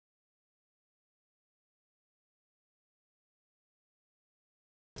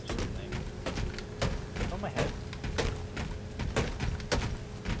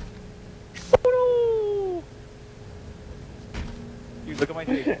Look at my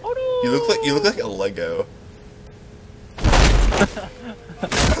face. Oh no! You look like a Lego.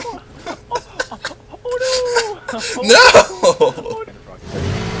 Oh no! No!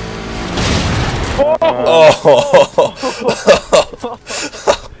 Oh!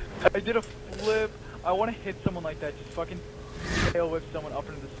 I did a flip. I want to hit someone like that. Just fucking tail whip someone up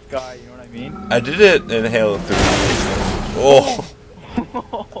into the sky. You know what I mean? I did it in Halo 3. Oh.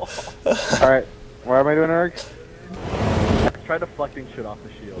 Alright, what am I doing, Eric? Try deflecting shit off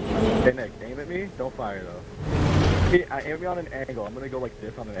the shield. Hey Nick, aim at me. Don't fire though. Hey, aim at me on an angle. I'm gonna go like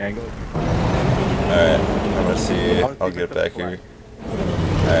this on an angle. Alright, I'm gonna see. I'll get back here.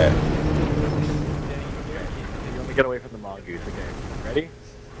 Alright. You want me to get away from the mongoose, okay? Ready?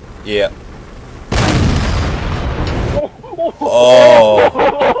 Yeah. Oh!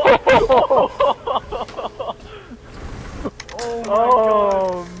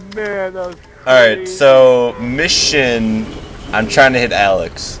 Oh man, that was crazy. Alright, so mission. I'm trying to hit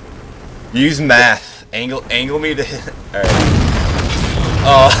Alex. Use math. Angle me to hit. Alright.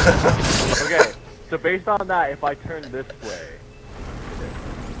 Oh. Okay, so based on that, if I turn this way,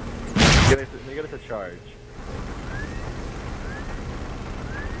 you get us a charge.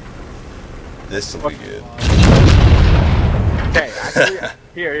 This will be good. Okay, actually,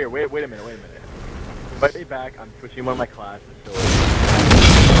 here, wait a minute. Invite me back. I'm switching one of my classes. So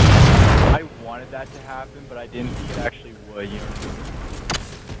I wanted that to happen, but I didn't think it actually would. You know what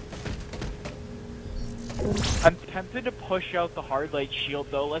I mean? I'm tempted to push out the Hardlight shield,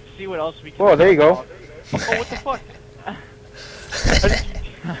 though. Let's see what else we can. Oh, there you go. Oh, what the fuck?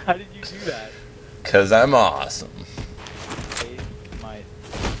 How did you do that? Cause I'm awesome. My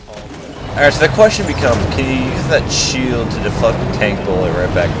Alright, so the question becomes, can you use that shield to deflect the tank bullet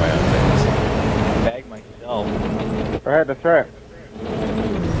right back in my own face? bag myself. Alright, that's right.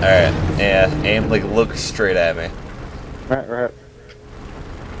 Alright, yeah, aim, like, look straight at me. Right.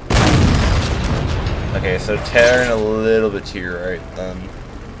 Okay, so turn a little bit to your right, then.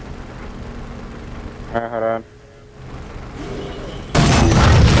 Alright, hold on.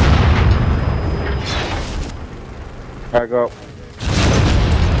 Alright, go.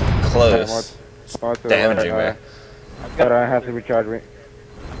 Close. Damaging me. But I have to recharge me.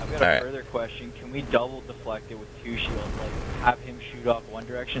 I've got a further question. Can we double deflect it with 2 shields? Like, have him shoot off one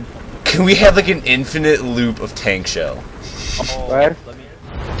direction? Can we have, like, an infinite loop of tank shell? Oh, what? let me...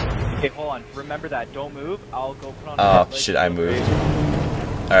 Okay, hold on. Remember that. Don't move. I'll go put on... Oh, shit, I moved.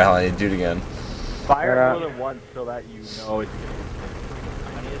 Alright, hold on, you do it again. Fire more than once so that you know it's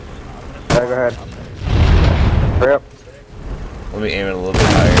Alright, go ahead. Hurry up. Let me aim it a little bit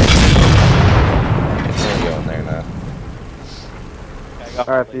higher. It's only going there now.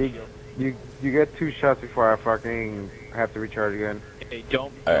 Alright, so you get 2 shots before I fucking have to recharge again. Okay,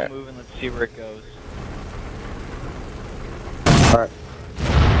 don't move and let's see where it goes. Alright.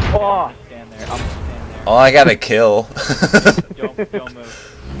 Oh! Stand there. I'm gonna stand there. Oh, I got a kill. Don't move.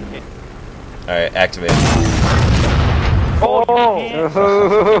 Okay. Alright, activate. Oh!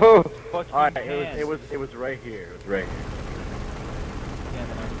 Alright, it was right here. It was right here.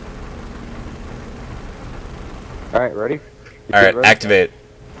 Alright, ready? Alright, activate.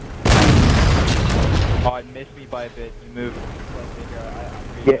 Oh, it missed me by a bit. You moved.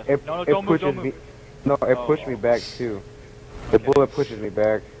 Yeah, it Don't pushes move. me. No, it pushed me back too. The bullet pushes me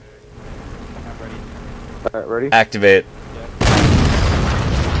back. I'm ready. Alright, ready? Activate.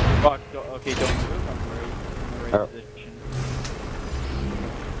 Fuck, okay, don't move. I'm in the right position.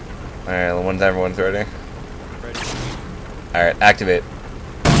 Alright, one time everyone's ready. Ready. Alright, activate.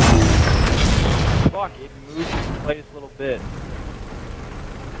 Fuck, it moved just the slightest little bit.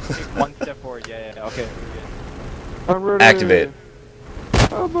 Take 1 step forward, yeah, okay, we're good. I'm ready. Activate.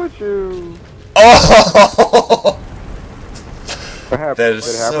 How about you? Oh! What happened? That is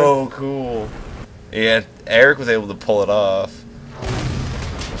so cool. Yeah, Eric was able to pull it off.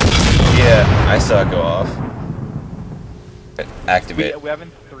 Yeah, I saw it go off. Activate. We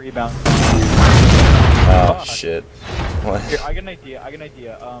haven't 3 bounds. Oh, shit. What? Here, I got an idea.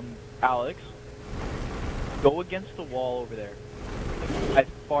 Alex, go against the wall over there. As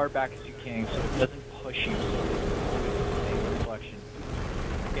far back as you can so it doesn't push you. Reflection.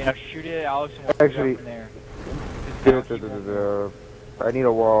 Okay, now shoot it at Alex and we'll Actually, from there. I need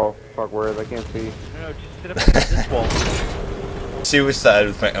a wall. Fuck, where I can't see. No, just sit up against this wall. Suicide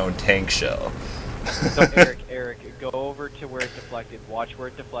with my own tank shell. So Eric, go over to where it deflected. Watch where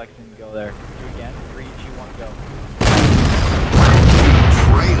it deflects and go there. Do it again. 3, 2, 1, go.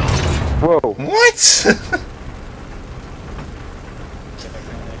 Whoa. What?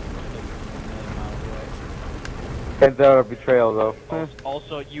 Hands out of betrayal, though.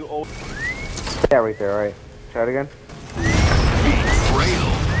 Also, you... Yeah, right there, right. Try it again.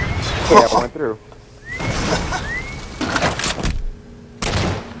 I went through.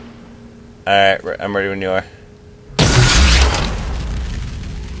 Alright, I'm ready when you are.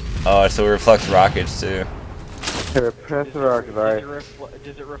 Oh, so it reflects rockets too. Here, press the rocket, alright.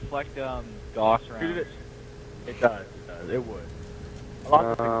 Does it reflect Goss rounds? It does. It would. A lot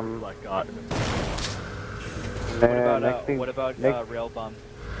of things like God. What about rail bomb?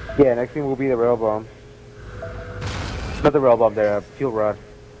 Yeah, next thing will be the rail bomb. Not the rail bomb, the fuel rod.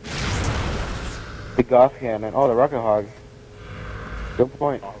 The Goss cannon. Oh, the rocket hog. Good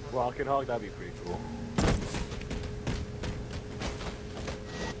point. Rocket hog, that'd be pretty cool.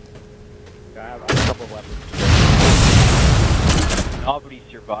 Yeah, I have a couple of weapons. Nobody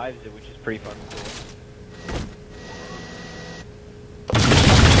survives it, which is pretty fucking cool.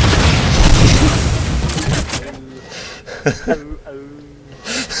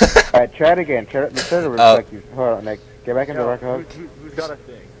 Alright, try it again. Try to reflect you. Hold on, Nick. Get back in the rocket hog. Who's got a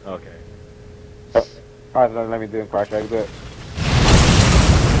thing? Okay. Alright, let me do it. Crash, I can do it.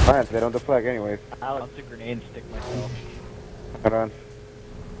 Alright, they don't deflect anyways. I'll bounce a grenade and stick myself. Hold on.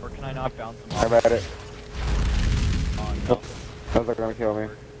 Or can I not bounce them How off? about it? Oh, no. Sounds like gonna kill me.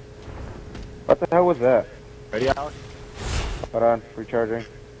 What the hell was that? Ready, Alex? Hold on, recharging.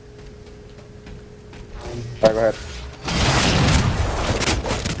 Alright, go ahead.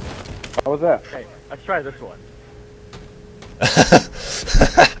 What was that? Okay, let's try this one.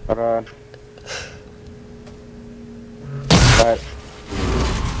 Hold on. Alright.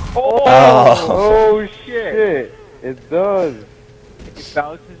 Oh. Oh shit! It does. If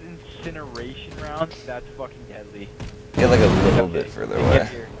bounces incineration rounds, that's fucking deadly. Get like a little bit further Get away.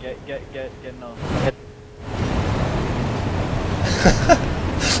 here. Get no.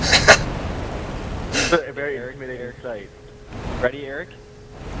 It's a very intimidating sight. Ready, Eric?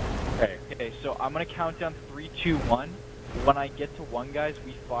 Okay. Okay, so I'm gonna count down 3, 2, 1. When I get to 1, guys,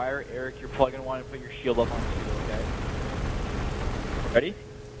 we fire. Eric, you're probably gonna want to put your shield up on 2, okay? Ready?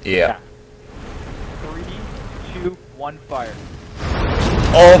 Yeah. 3, 2, 1, fire.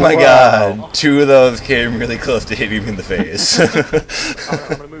 Oh my Wow. god. 2 of those came really close to hitting me in the face. I'm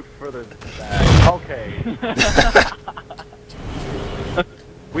gonna move further back. Okay.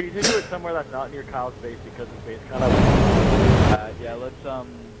 We need to do it somewhere that's not near Kyle's base because his base kind of... Yeah, let's,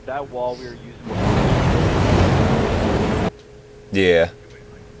 that wall we were using before. Yeah.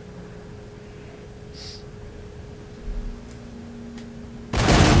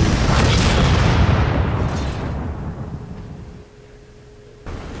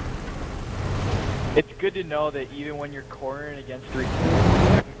 It's good to know that even when you're cornering against 3, you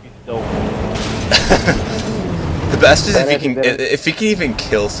still win. The best is if he can even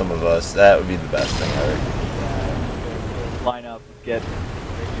kill some of us, that would be the best thing ever. Line up, get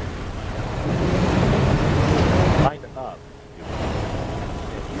Line up.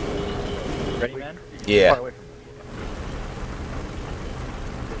 ready, man? Yeah. Far away from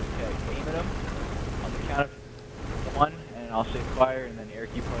Okay, aim at him on the count of 1, and I'll say fire, and then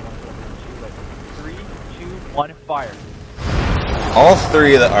Eric, you probably want to go over 2, but 3, 2, 1, fire. All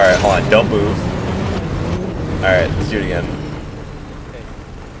 3 of the. Alright, hold on, don't move. Alright, let's do it again. Okay.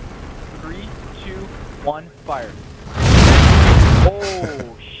 3, 2, 1, fire.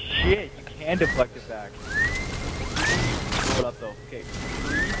 Oh shit! You can deflect it back. Blow it up though. Okay.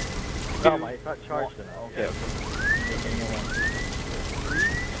 3, 2, No, it's not charged enough. Okay. 3,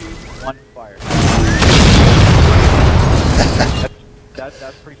 2, 1, fire.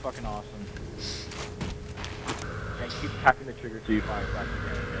 That's pretty fucking awesome. And keep tapping the trigger till you fire back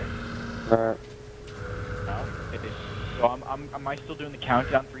again. Alright. No? So am I still doing the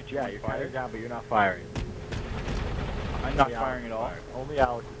countdown? 3, 2, Yeah, 1, you're fire? firing down, but you're not firing. I'm not Only firing at Alex all. is firing. Only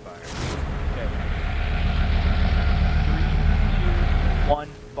Alex is firing. Okay. 3, 2, 1,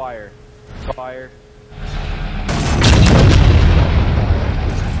 fire. Fire.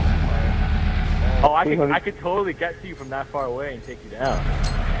 Oh, I could totally get to you from that far away and take you down.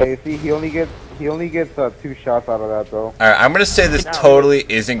 Hey, see, he only gets 2 shots out of that though. Alright, I'm gonna say this totally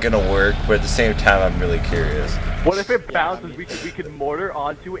isn't gonna work, but at the same time, I'm really curious. What if it bounces? We could mortar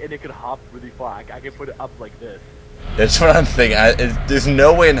onto it and it could hop really far. I could put it up like this. That's what I'm thinking. There's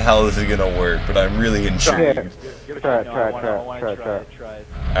no way in hell this is gonna work, but I'm really intrigued. Yeah. Give it Try a it, No, try I it, wanna try it, try try it. Try it.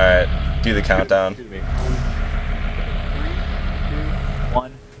 Alright, do the countdown. Excuse me. 3, 2,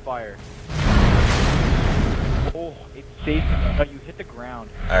 1, fire. Oh, it's safe. No, you hit the ground.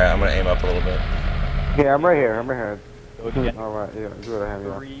 Alright, I'm gonna aim up a little bit. Yeah, I'm right here. I'm right here. Go again. Alright, yeah, do what I have,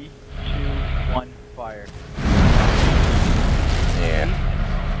 yeah. 3, 2, 1, fire. Yeah.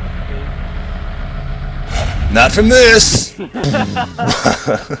 Not from this!